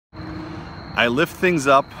I lift things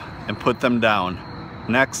up and put them down.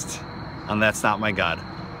 Next on That's Not My God.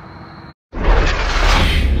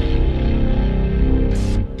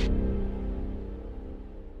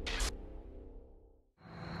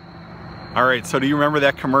 All right, so do you remember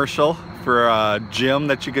that commercial for a gym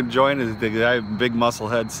that you could join? The guy, big muscle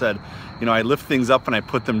head, said, you know, I lift things up and I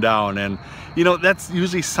put them down. And, you know, that's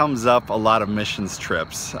usually sums up a lot of missions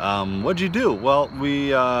trips. What'd you do? Well,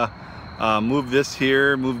 we moved this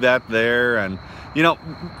here, moved that there. And, you know,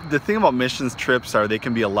 the thing about missions trips are they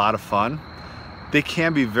can be a lot of fun. They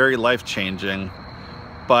can be very life-changing.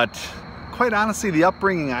 But quite honestly, the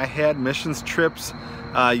upbringing I had, missions trips,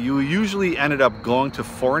 you usually ended up going to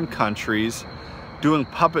foreign countries, doing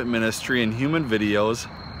puppet ministry and human videos.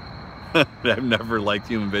 I've never liked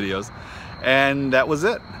human videos. And that was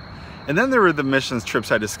it. And then there were the missions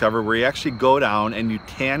trips I discovered where you actually go down and you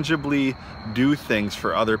tangibly do things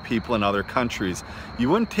for other people in other countries. You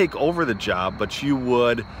wouldn't take over the job, but you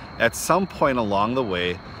would, at some point along the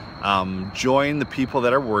way, join the people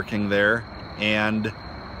that are working there and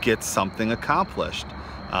get something accomplished.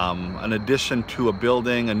 An addition to a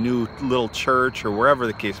building, a new little church, or wherever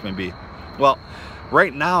the case may be. Well,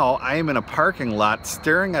 right now I am in a parking lot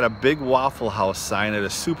staring at a big Waffle House sign at a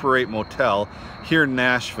Super 8 motel here in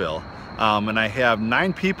Nashville. And I have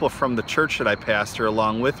 9 people from the church that I pastor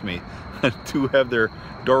along with me. 2 have their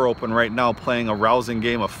door open right now playing a rousing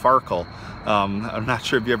game of Farkle. I'm not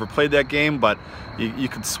sure if you ever played that game, but you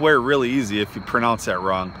could swear really easy if you pronounce that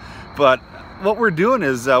wrong. But what we're doing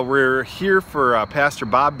is we're here for Pastor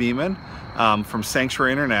Bob Beeman from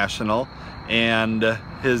Sanctuary International and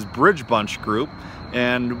his Bridge Bunch group,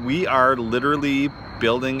 and we are literally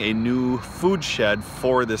building a new food shed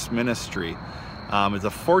for this ministry. It's a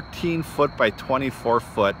 14-foot by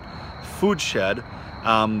 24-foot food shed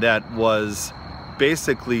that was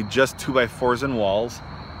basically just 2x4s and walls,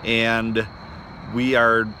 and we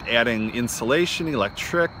are adding insulation,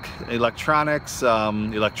 electronics,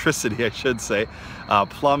 electricity I should say,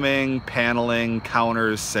 plumbing, paneling,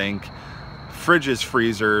 counters, sink, fridges,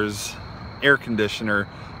 freezers, air conditioner,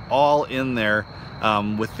 all in there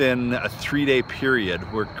within a 3-day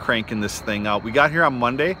period. We're cranking this thing out. We got here on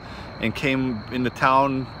Monday and came into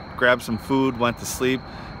town, grabbed some food, went to sleep,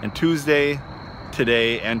 and Tuesday,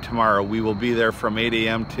 today, and tomorrow we will be there from 8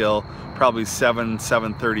 a.m. till probably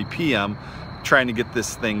 7:30 p.m. trying to get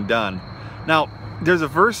this thing done. Now, there's a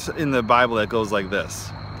verse in the Bible that goes like this: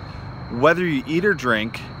 whether you eat or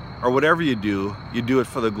drink or whatever you do it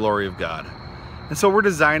for the glory of God. And so we're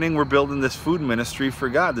building this food ministry for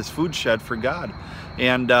God, this food shed for God.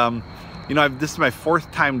 And you know, this is my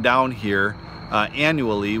 4th time down here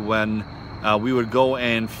annually when we would go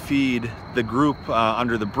and feed the group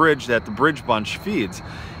under the bridge that the Bridge Bunch feeds.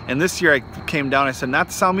 And this year I came down, I said, not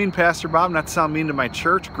to sound mean, Pastor Bob, not to sound mean to my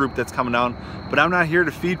church group that's coming down, but I'm not here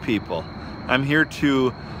to feed people. I'm here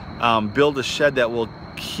to build a shed that will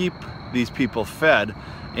keep these people fed,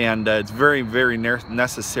 and it's very, very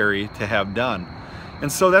necessary to have done.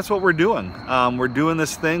 And so that's what we're doing. We're doing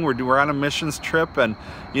this thing, we're on a missions trip, and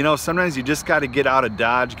you know, sometimes you just got to get out of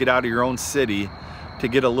Dodge, get out of your own city to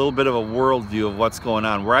get a little bit of a worldview of what's going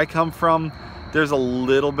on. Where I come from, there's a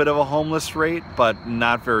little bit of a homeless rate, but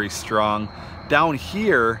not very strong. Down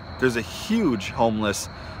here, there's a huge homeless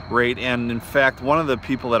rate, and in fact, one of the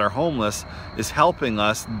people that are homeless is helping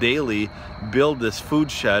us daily build this food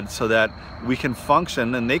shed so that we can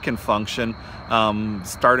function and they can function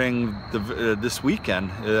starting this weekend.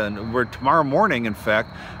 And tomorrow morning, in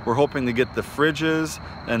fact, we're hoping to get the fridges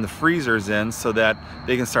and the freezers in so that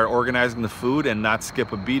they can start organizing the food and not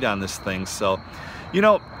skip a beat on this thing. So, you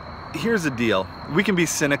know, here's the deal. We can be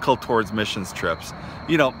cynical towards missions trips.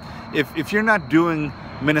 You know, if you're not doing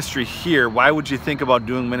ministry here, why would you think about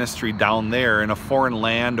doing ministry down there in a foreign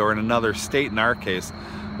land or in another state in our case?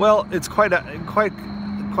 Well, it's quite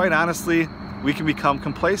honestly, we can become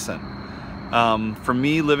complacent. For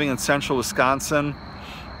me, living in central Wisconsin,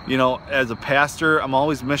 you know, as a pastor, I'm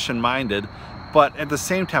always mission-minded, but at the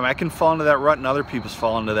same time, I can fall into that rut and other people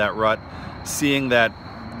fall into that rut, seeing that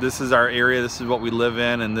this is our area, this is what we live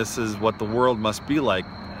in, and this is what the world must be like.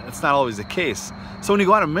 It's not always the case. So when you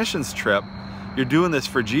go on a missions trip, you're doing this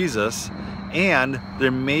for Jesus, and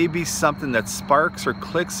there may be something that sparks or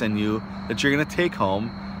clicks in you that you're going to take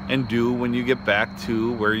home and do when you get back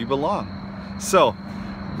to where you belong. So,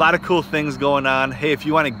 a lot of cool things going on. Hey, if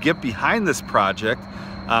you want to get behind this project,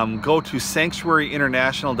 go to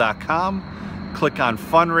sanctuaryinternational.com, click on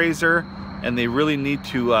fundraiser, and they really need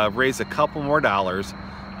to raise a couple more dollars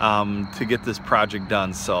to get this project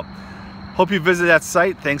done. So, hope you visit that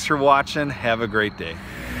site. Thanks for watching. Have a great day.